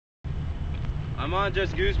I'm on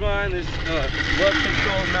just Guzman. This is glove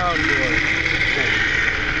controlled mountain board.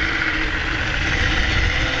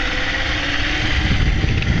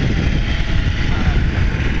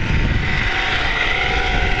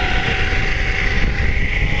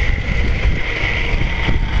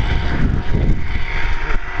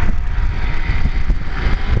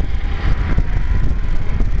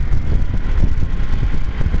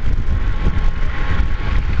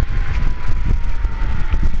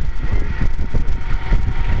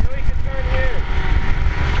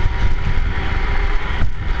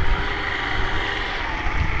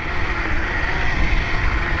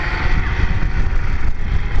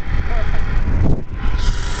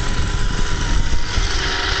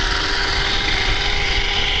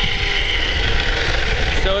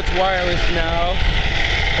 So it's wireless now.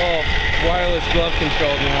 Well, wireless glove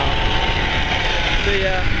controlled now. So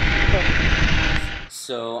yeah.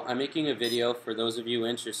 So I'm making a video for those of you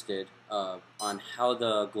interested on how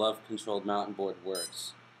the glove controlled mountain board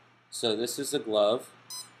works. So this is a glove,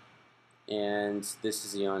 and this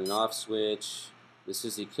is the on and off switch. This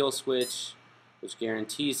is the kill switch, which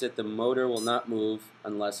guarantees that the motor will not move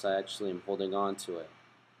unless I actually am holding on to it.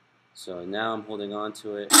 So now I'm holding on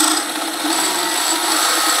to it.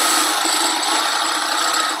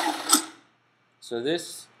 So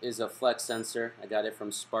this is a flex sensor. I got it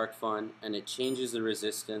from SparkFun, and it changes the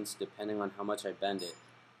resistance depending on how much I bend it.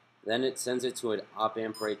 Then it sends it to an op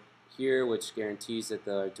amp right here, which guarantees that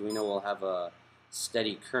the Arduino will have a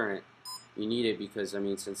steady current. You need it because, I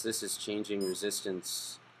mean, since this is changing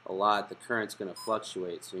resistance a lot, the current's going to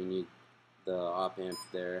fluctuate, so you need the op amp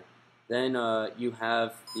there. Then you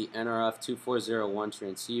have the NRF2401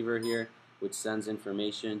 transceiver here, which sends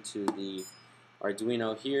information to the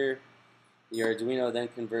Arduino here. The Arduino then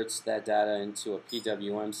converts that data into a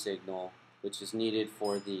PWM signal, which is needed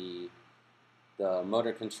for the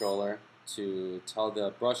motor controller to tell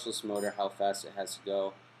the brushless motor how fast it has to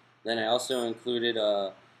go. Then I also included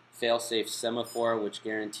a fail-safe semaphore, which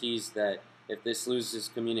guarantees that if this loses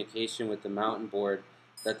communication with the mountain board,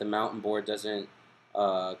 that the mountain board doesn't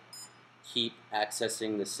keep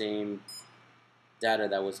accessing the same data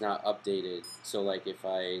that was not updated. So like if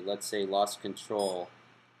I, let's say, lost control,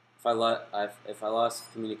 if I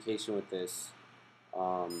lost communication with this,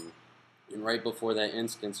 and right before that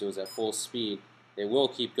instance it was at full speed, it will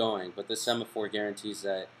keep going, but the semaphore guarantees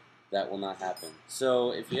that that will not happen.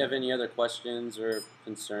 So if you have any other questions or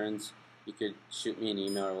concerns, you could shoot me an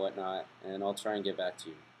email or whatnot, and I'll try and get back to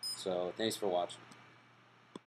you. So thanks for watching.